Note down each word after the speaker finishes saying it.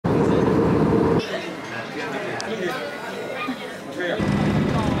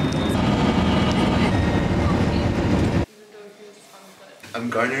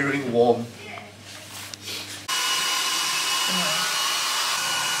garnering warm.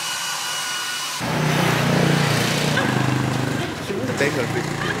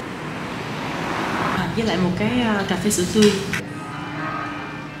 Với lại một cái cà phê sữa tươi.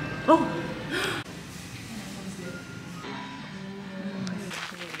 Oh.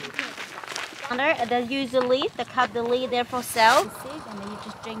 And then use the leaf, the cut the leaf there for sale. And then you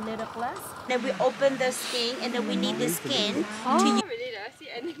just drink little glass. Then we open the skin, and then we need the skin to use. Really, I see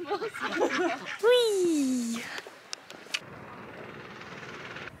animals. Whee!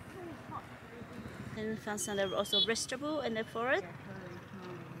 And found some also vegetable in the forest.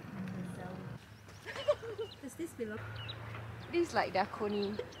 Does this belong? This is like their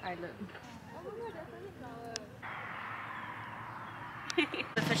Coney Island.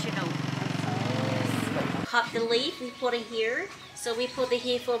 Professional. Cut the leaf, we put it here. So we put it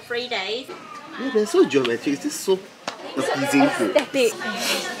here for 3 days. Yeah, they're so geometric. It's just so appeasing food. Aesthetic.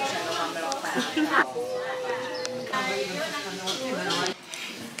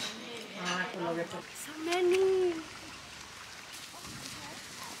 So many.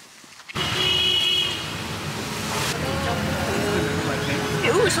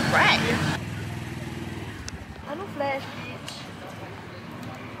 Ooh, it's so bright. I know flash.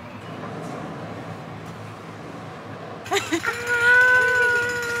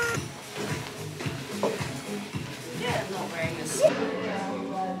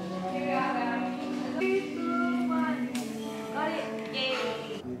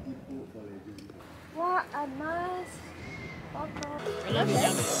 What a nice photo. I love it. I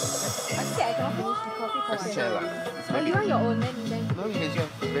think I cannot finish the coffee for myself. Oh, you want your own then? No, you can share.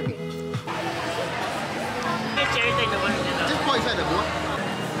 Very big. Just pour inside the bowl.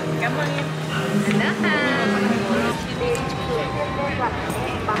 Cảm ơn em.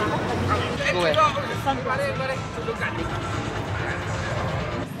 Go ahead.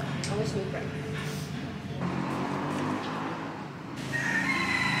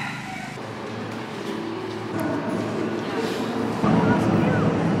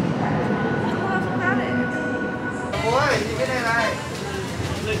 Ôi, thì cái này này.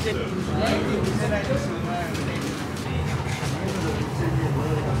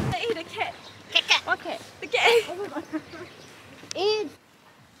 Eat the cat. Cat. What cat? The cat. Eat.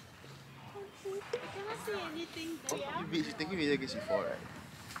 I cannot see anything there. You taking video against you for, right?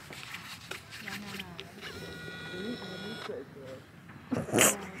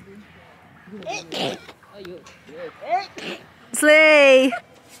 Slay.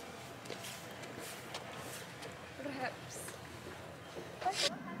 Perhaps.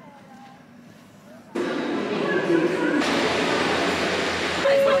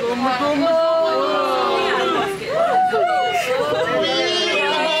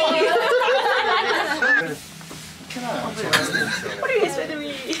 What are you expecting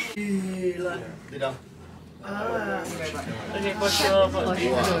me? Đi đâu? Okay, for sure. For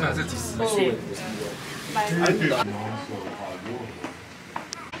sure.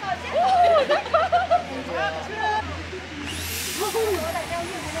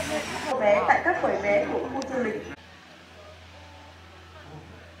 Vé tại các quầy vé của khu du lịch.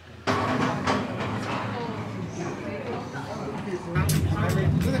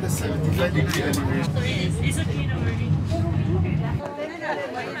 Look at the 75-degree elevation. It's okay, don't worry.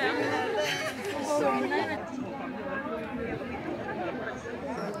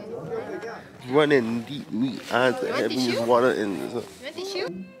 Running deep meat eyes and having water in this. You want tissue?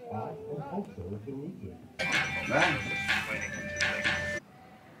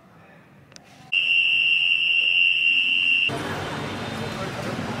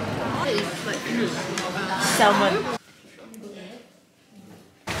 Salmon.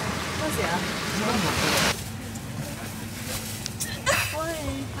 What's it?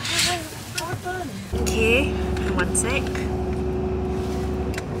 Okay, one sec.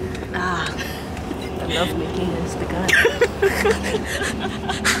 I love making this together.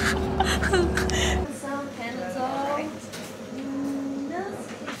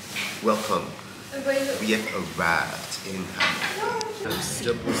 Welcome. We have arrived in Hanoi. The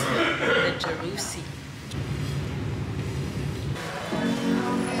Jerusi.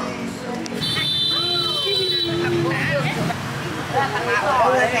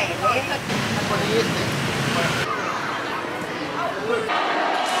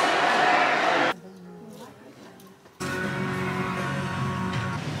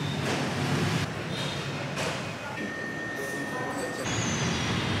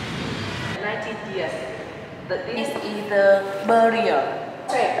 This is the burial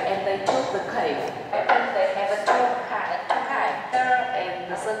and they took the cave. And they have a two kind,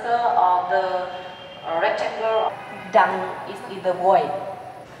 and the circle or the rectangle. Dung is in the void.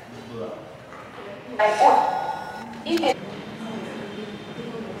 We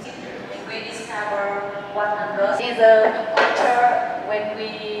discover 100 is a picture when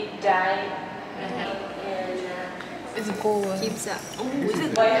we die. It's gold. Keeps up.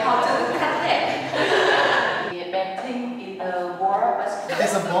 Vậy họ chưa cắt hết. Painting in the wall, but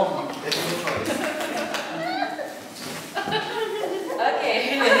There's a bomb. There's no choice.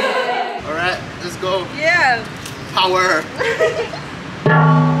 okay. Alright, let's go. Yeah. Power.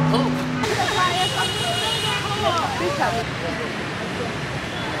 Oh.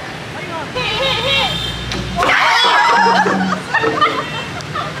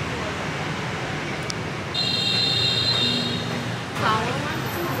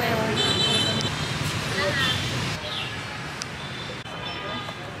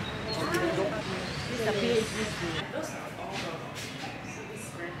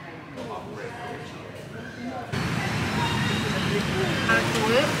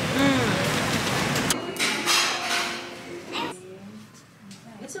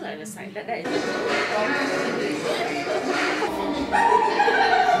 It's like the side that is.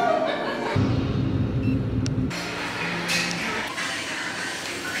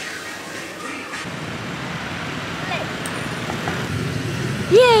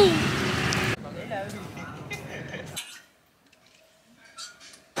 Yay!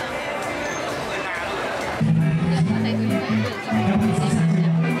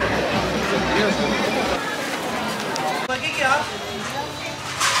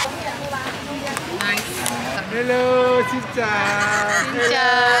 Hello, xin chào. Xin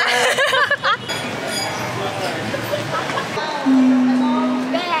chào.